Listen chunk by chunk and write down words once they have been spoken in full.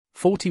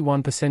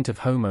41%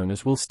 of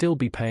homeowners will still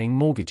be paying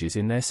mortgages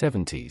in their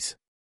 70s.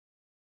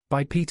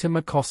 By Peter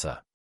McCosser.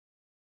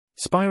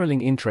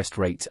 Spiraling interest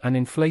rates and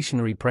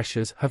inflationary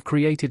pressures have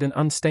created an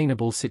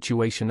unsustainable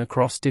situation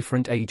across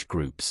different age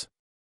groups.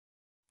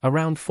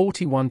 Around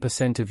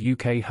 41% of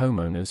UK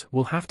homeowners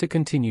will have to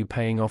continue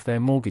paying off their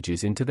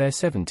mortgages into their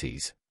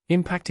 70s,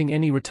 impacting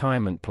any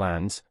retirement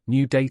plans,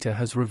 new data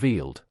has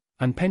revealed,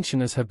 and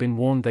pensioners have been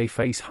warned they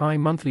face high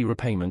monthly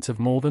repayments of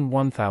more than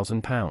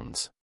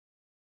 £1,000.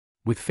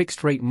 With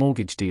fixed-rate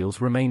mortgage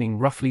deals remaining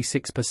roughly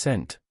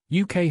 6%,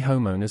 UK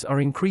homeowners are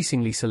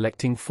increasingly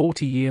selecting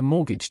 40-year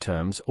mortgage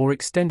terms or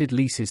extended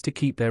leases to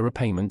keep their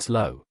repayments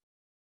low.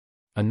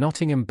 A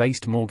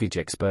Nottingham-based mortgage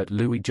expert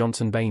Louis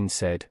Johnson-Baines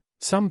said,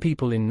 "Some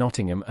people in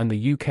Nottingham and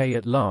the UK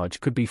at large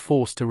could be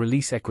forced to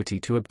release equity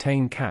to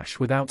obtain cash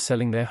without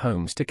selling their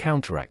homes to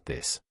counteract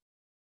this."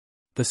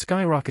 The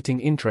skyrocketing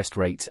interest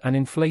rates and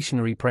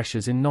inflationary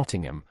pressures in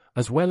Nottingham,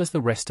 as well as the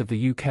rest of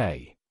the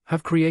UK,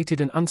 have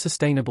created an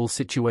unsustainable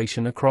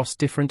situation across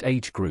different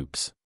age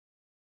groups.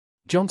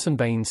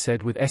 Johnson-Baines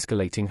said with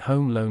escalating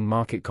home loan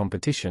market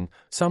competition,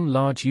 some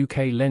large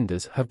UK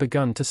lenders have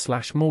begun to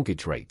slash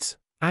mortgage rates,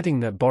 adding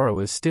that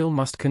borrowers still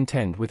must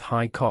contend with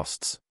high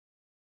costs.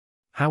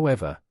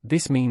 However,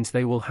 this means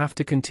they will have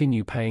to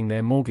continue paying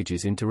their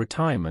mortgages into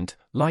retirement,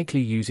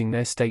 likely using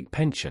their state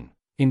pension,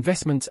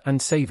 investments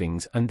and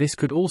savings, and this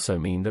could also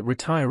mean that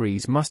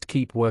retirees must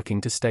keep working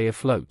to stay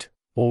afloat,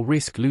 or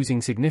risk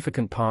losing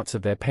significant parts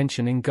of their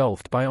pension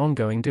engulfed by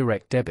ongoing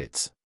direct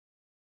debits.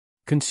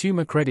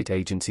 Consumer credit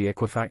agency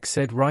Equifax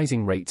said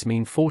rising rates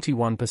mean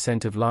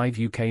 41% of live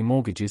UK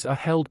mortgages are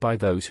held by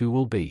those who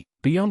will be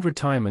beyond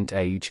retirement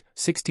age,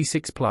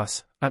 66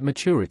 plus, at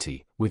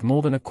maturity, with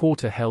more than a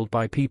quarter held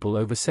by people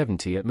over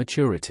 70 at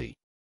maturity.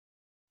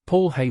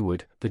 Paul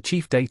Hayward, the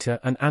Chief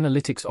Data and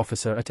Analytics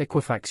Officer at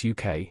Equifax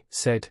UK,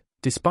 said,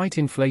 "Despite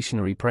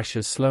inflationary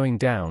pressures slowing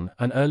down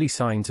and early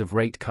signs of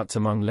rate cuts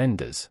among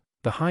lenders,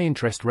 the high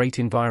interest rate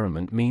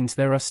environment means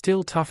there are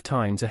still tough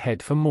times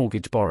ahead for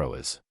mortgage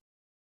borrowers."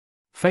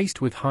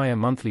 Faced with higher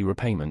monthly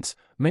repayments,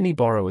 many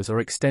borrowers are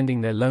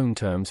extending their loan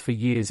terms for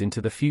years into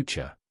the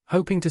future,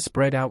 hoping to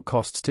spread out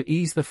costs to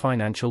ease the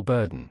financial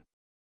burden.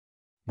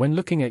 When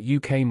looking at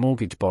UK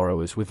mortgage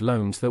borrowers with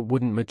loans that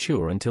wouldn't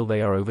mature until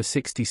they are over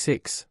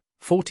 66,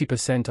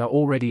 40% are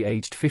already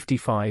aged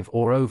 55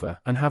 or over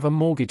and have a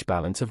mortgage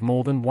balance of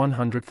more than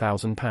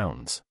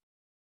 £100,000.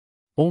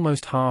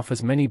 Almost half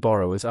as many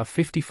borrowers are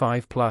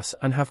 55 plus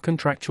and have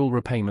contractual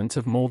repayments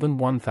of more than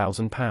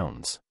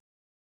 £1,000.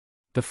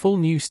 The full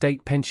new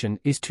state pension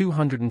is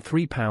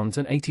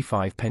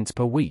 £203.85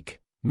 per week,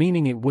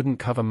 meaning it wouldn't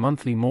cover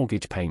monthly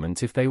mortgage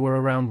payments if they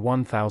were around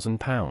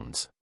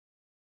 £1,000.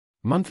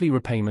 Monthly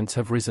repayments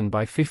have risen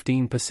by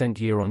 15%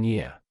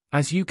 year-on-year,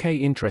 as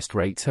UK interest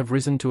rates have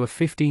risen to a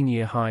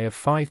 15-year high of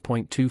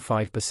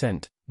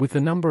 5.25%, with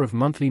the number of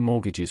monthly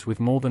mortgages with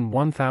more than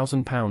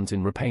 £1,000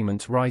 in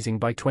repayments rising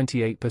by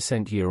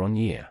 28%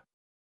 year-on-year.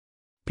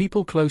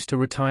 People close to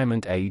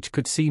retirement age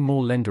could see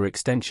more lender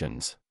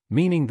extensions,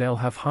 meaning they'll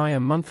have higher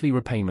monthly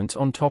repayments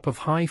on top of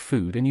high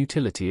food and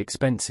utility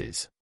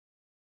expenses.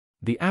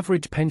 The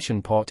average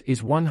pension pot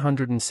is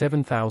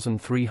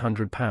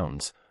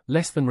 £107,300,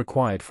 less than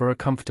required for a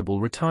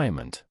comfortable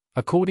retirement.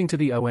 According to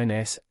the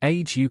ONS,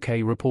 Age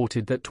UK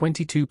reported that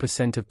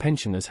 22% of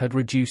pensioners had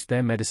reduced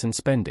their medicine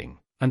spending,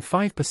 and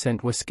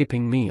 5% were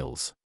skipping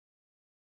meals.